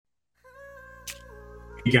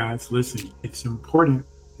Hey guys, listen, it's important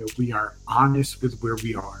that we are honest with where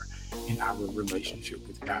we are in our relationship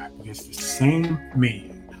with God, because the same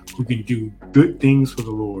man who can do good things for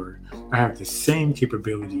the Lord I have the same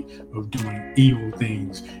capability of doing evil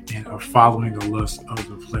things and of following the lust of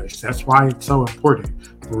the flesh. That's why it's so important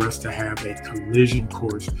for us to have a collision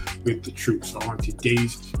course with the truth. So on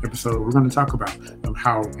today's episode, we're going to talk about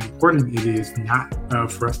how important it is not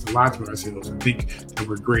for us to lie to ourselves and think that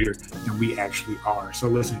we're greater than we actually are. So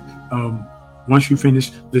listen, once you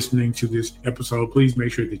finish listening to this episode, please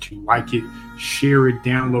make sure that you like it, share it,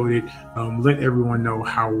 download it, let everyone know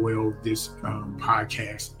how well this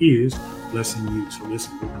podcast is blessing you. So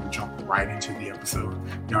listen, we're going to jump right into the episode.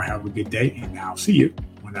 Y'all have a good day, and I'll see you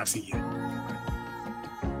when I see you.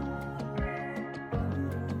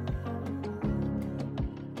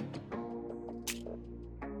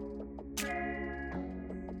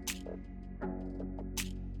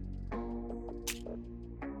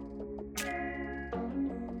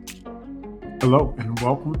 Hello, and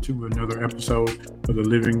welcome to another episode of the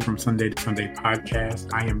Living from Sunday to Sunday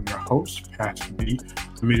podcast. I am your host, Pastor B.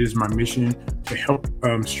 It is my mission to help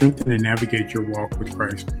strengthen and navigate your walk with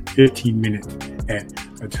Christ 15 minutes at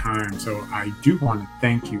a time. So I do want to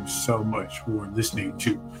thank you so much for listening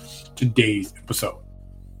to today's episode.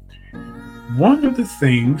 One of the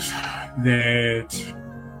things that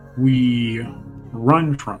we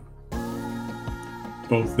run from,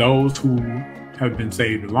 both those who have been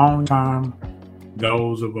saved a long time,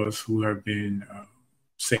 those of us who have been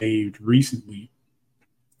saved recently,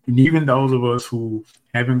 and even those of us who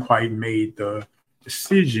haven't quite made the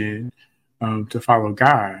decision to follow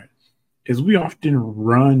God, is we often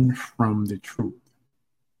run from the truth.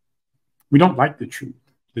 We don't like the truth.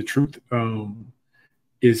 The truth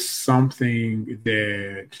is something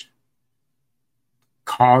that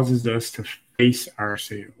causes us to face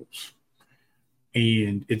ourselves.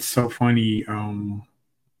 And it's so funny.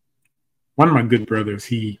 One of my good brothers,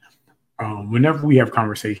 whenever we have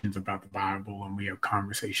conversations about the Bible and we have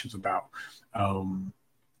conversations about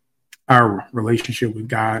our relationship with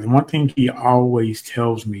God, and one thing he always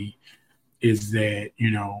tells me is that,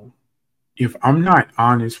 if I'm not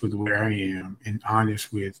honest with where I am and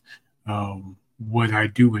honest with what I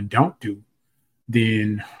do and don't do,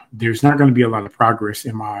 then there's not going to be a lot of progress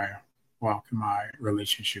in my walk, in my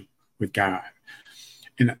relationship with God.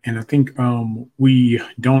 And I think we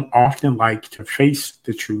don't often like to face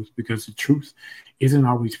the truth because the truth isn't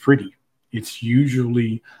always pretty. It's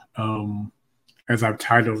usually, as I've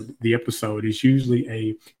titled the episode, it's usually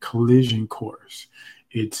a collision course.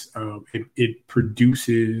 It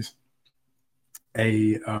produces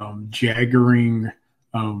a jaggering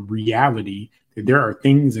reality that there are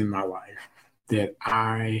things in my life that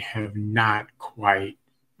I have not quite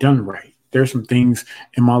done right. There's some things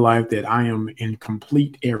in my life that I am in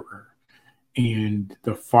complete error. And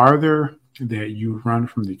the farther that you run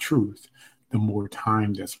from the truth, the more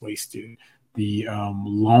time that's wasted. The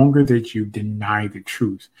longer that you deny the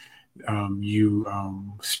truth, you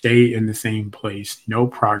stay in the same place. No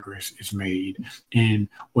progress is made. And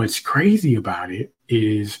what's crazy about it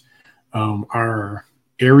is our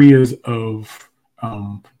areas of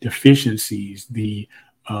deficiencies, the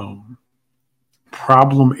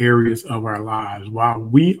problem areas of our lives, while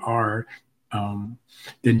we are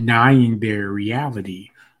denying their reality,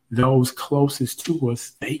 those closest to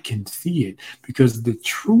us, they can see it, because the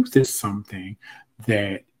truth is something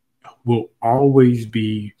that will always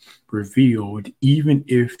be revealed, even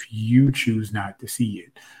if you choose not to see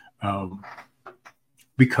it,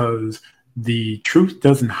 because the truth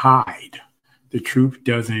doesn't hide. The truth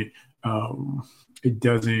doesn't,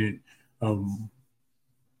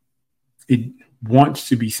 it wants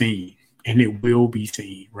to be seen, and it will be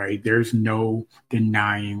seen, right? There's no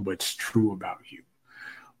denying what's true about you.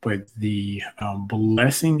 But the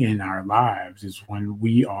blessing in our lives is when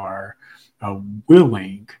we are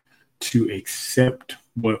willing to accept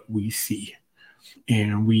what we see.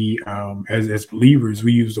 And we, as believers,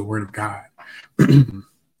 we use the word of God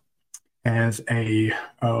as a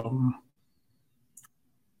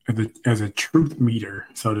truth meter,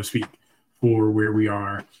 so to speak, for where we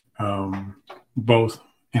are, both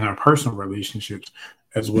in our personal relationships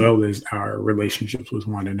as well as our relationships with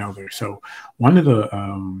one another. So one of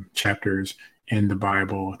the chapters in the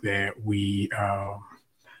Bible that we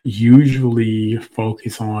usually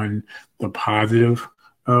focus on the positive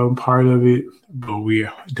part of it, but we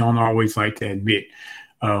don't always like to admit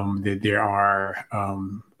that there are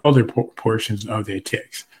other portions of the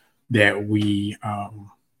text that we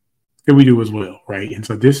do as well, right? And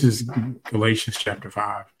so this is Galatians chapter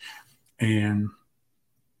 5 and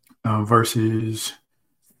verses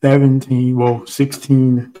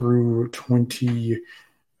 16 through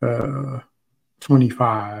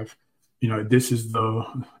 25. This is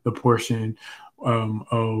the portion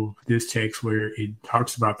of this text where it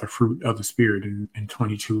talks about the fruit of the spirit in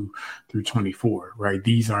 22 through 24, right?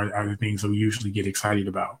 These are the things that we usually get excited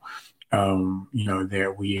about.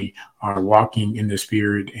 That we are walking in the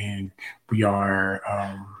spirit and we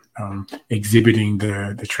are exhibiting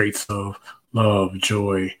the traits of love,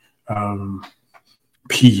 joy,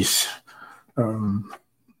 peace, um,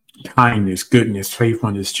 kindness, goodness,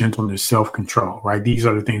 faithfulness, gentleness, self-control, right? These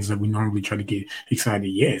are the things that we normally try to get excited.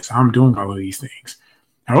 Yes, I'm doing all of these things.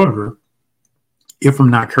 However, if I'm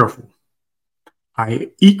not careful,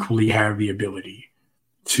 I equally have the ability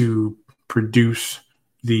to produce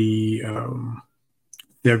the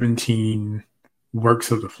 17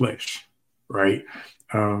 works of the flesh, right?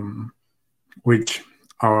 Which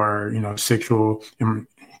are, sexual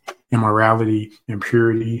immorality,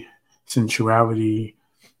 impurity, sensuality,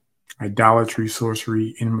 idolatry,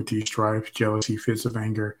 sorcery, enmity, strife, jealousy, fits of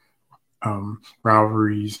anger,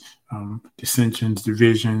 rivalries, dissensions,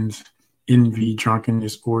 divisions, envy,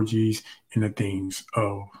 drunkenness, orgies, and the things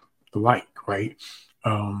of the like, right?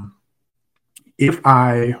 If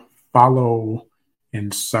I follow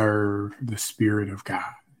and serve the Spirit of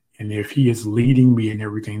God, and if He is leading me in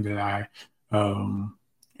everything that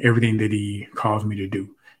He calls me to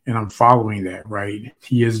do, and I'm following that, right?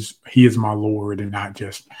 He is my Lord and not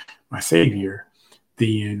just my Savior.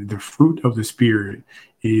 Then the fruit of the Spirit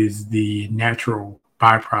is the natural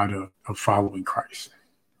byproduct of following Christ,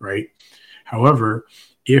 right? However,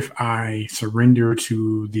 if I surrender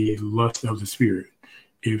to the lust of the Spirit,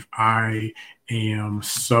 if I am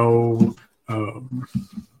so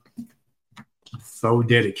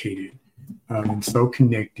dedicated and so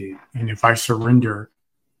connected, and if I surrender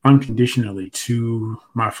unconditionally to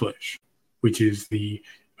my flesh, which is the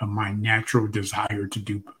my natural desire to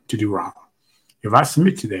do wrong, if I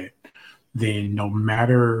submit to that, then no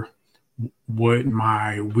matter what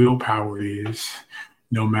my willpower is,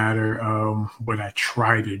 no matter what I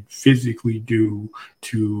try to physically do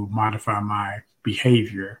to modify my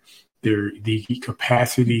behavior, the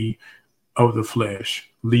capacity of the flesh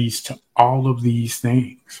leads to all of these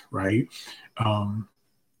things, right? The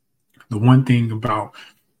one thing about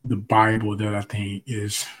the Bible that I think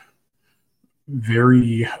is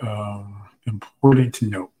very important to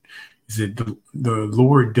note is that the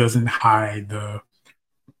Lord doesn't hide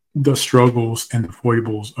the struggles and the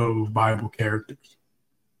foibles of Bible characters.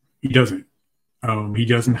 He doesn't. He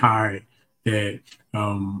doesn't hide that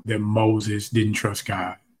Moses didn't trust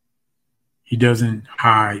God. He doesn't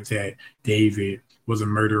hide that David was a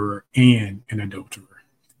murderer and an adulterer.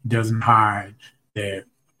 He doesn't hide that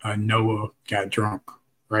Noah got drunk,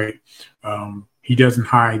 right? He doesn't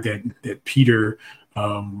hide that Peter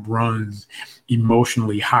runs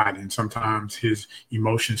emotionally hot, and sometimes his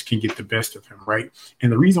emotions can get the best of him, right?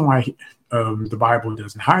 And the reason why the Bible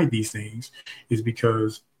doesn't hide these things is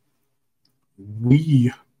because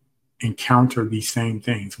we encounter these same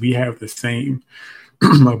things. We have the same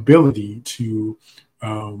ability to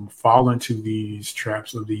fall into these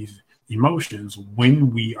traps of these emotions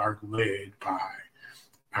when we are led by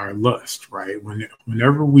our lust, right?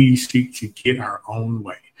 Whenever we seek to get our own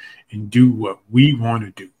way and do what we want to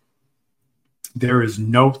do, there is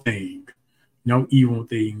no evil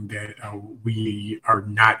thing that we are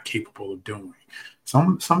not capable of doing.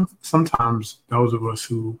 Sometimes those of us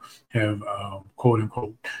who have quote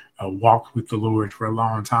unquote walked with the Lord for a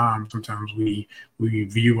long time, sometimes we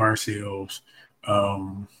view ourselves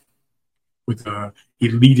with a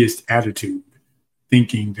elitist attitude,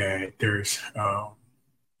 thinking that there's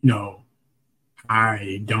no,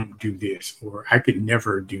 I don't do this or I could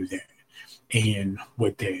never do that. And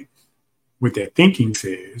what that thinking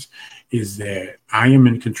says is that I am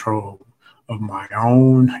in control of my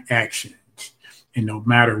own actions. And no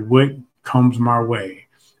matter what comes my way,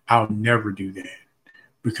 I'll never do that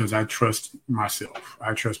because I trust myself.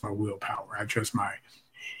 I trust my willpower. I trust my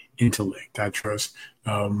intellect. I trust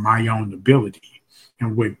my own ability.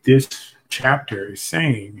 And what this chapter is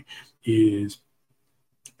saying is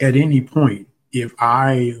at any point, if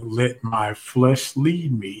I let my flesh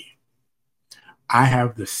lead me, I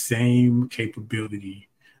have the same capability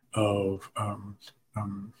of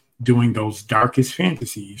doing those darkest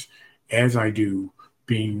fantasies as I do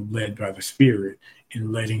being led by the Spirit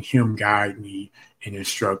and letting Him guide me and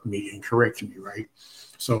instruct me and correct me, right?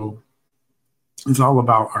 So it's all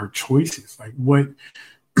about our choices. Like what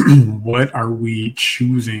what are we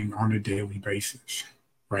choosing on a daily basis,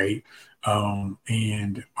 right?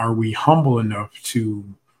 And are we humble enough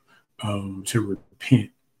to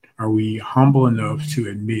repent? Are we humble enough to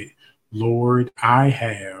admit, Lord, I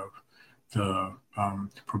have the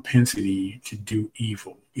propensity to do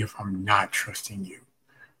evil if I'm not trusting you.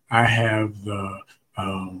 I have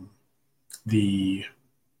the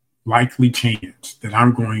likely chance that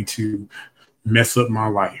I'm going to mess up my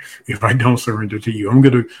life if I don't surrender to you. I'm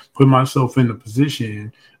going to put myself in a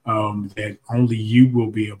position that only you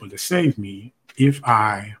will be able to save me if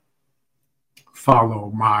I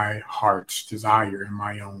follow my heart's desire and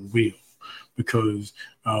my own will. Because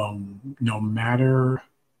no matter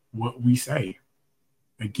what we say,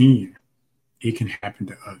 again, it can happen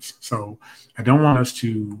to us. So I don't want us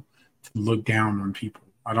to look down on people.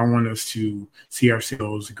 I don't want us to see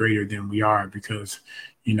ourselves greater than we are, because,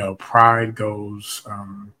 pride goes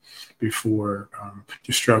before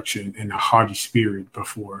destruction, and a haughty spirit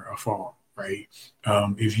before a fall, right?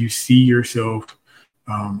 If you see yourself,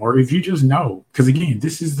 or if you just know, because again,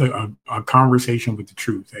 this is a conversation with the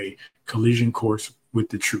truth, a collision course with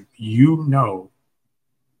the truth. You know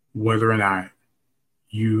whether or not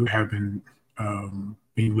you have been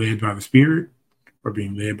being led by the Spirit or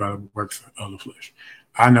being led by the works of the flesh.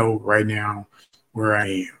 I know right now where I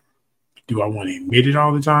am. Do I want to admit it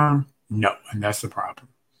all the time? No, and that's the problem.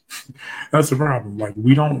 That's the problem. Like,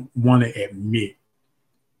 we don't want to admit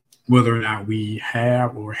whether or not we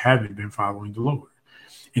have or haven't been following the Lord.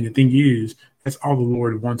 And the thing is, that's all the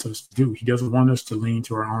Lord wants us to do. He doesn't want us to lean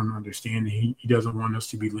to our own understanding. He doesn't want us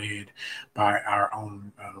to be led by our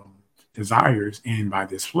own desires and by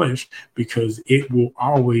this flesh, because it will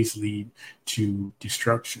always lead to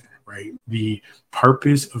destruction, right? The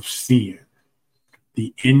purpose of sin,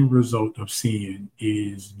 the end result of sin,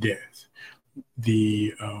 is death.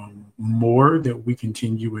 The more that we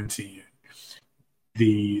continue in sin,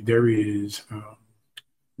 there is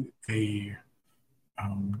a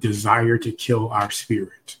desire to kill our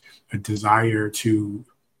spirit, a desire to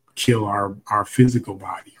kill our physical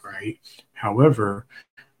body, right? However,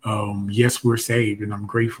 yes, we're saved, and I'm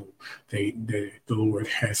grateful that the Lord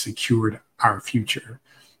has secured our future.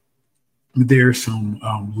 There's some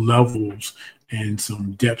levels and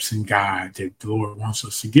some depths in God that the Lord wants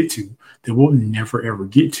us to get to that we'll never, ever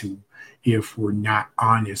get to if we're not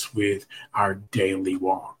honest with our daily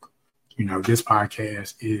walk. This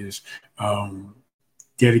podcast is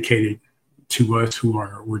dedicated to us who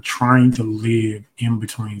we're trying to live in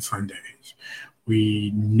between Sundays.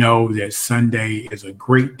 We know that Sunday is a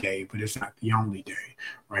great day, but it's not the only day,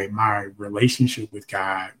 right? My relationship with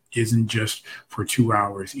God isn't just for 2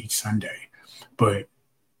 hours each Sunday, but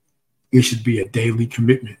it should be a daily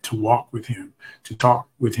commitment to walk with him, to talk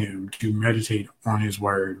with him, to meditate on his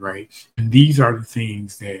word, right? And these are the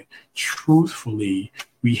things that truthfully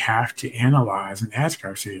we have to analyze and ask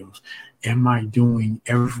ourselves, am I doing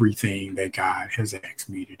everything that God has asked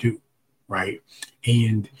me to do, right?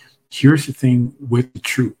 And here's the thing with the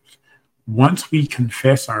truth. Once we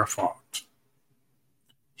confess our faults,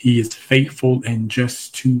 he is faithful and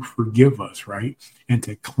just to forgive us, right? And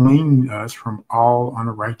to clean us from all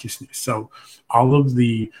unrighteousness. So all of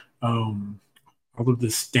the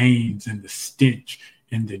stains and the stench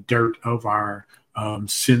and the dirt of our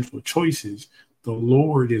sinful choices, the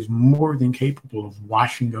Lord is more than capable of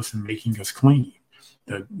washing us and making us clean.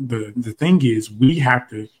 The thing is, we have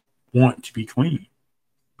to want to be clean.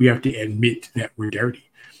 We have to admit that we're dirty.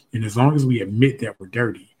 And as long as we admit that we're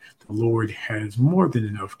dirty, the Lord has more than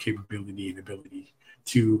enough capability and ability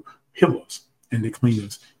to heal us and to clean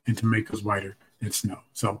us and to make us whiter than snow.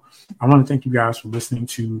 So I want to thank you guys for listening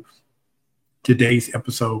to today's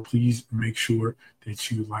episode. Please make sure that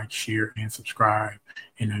you like, share, and subscribe.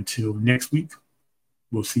 And until next week,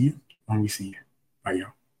 we'll see you when we see you. Bye,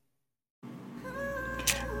 y'all.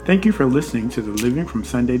 Thank you for listening to the Living from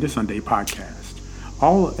Sunday to Sunday podcast.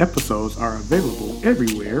 All episodes are available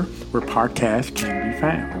everywhere where podcasts can be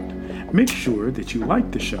found. Make sure that you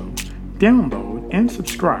like the show, download, and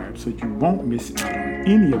subscribe so you won't miss out on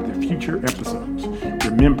any of the future episodes.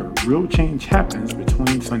 Remember, real change happens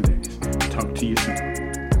between Sundays. Talk to you soon.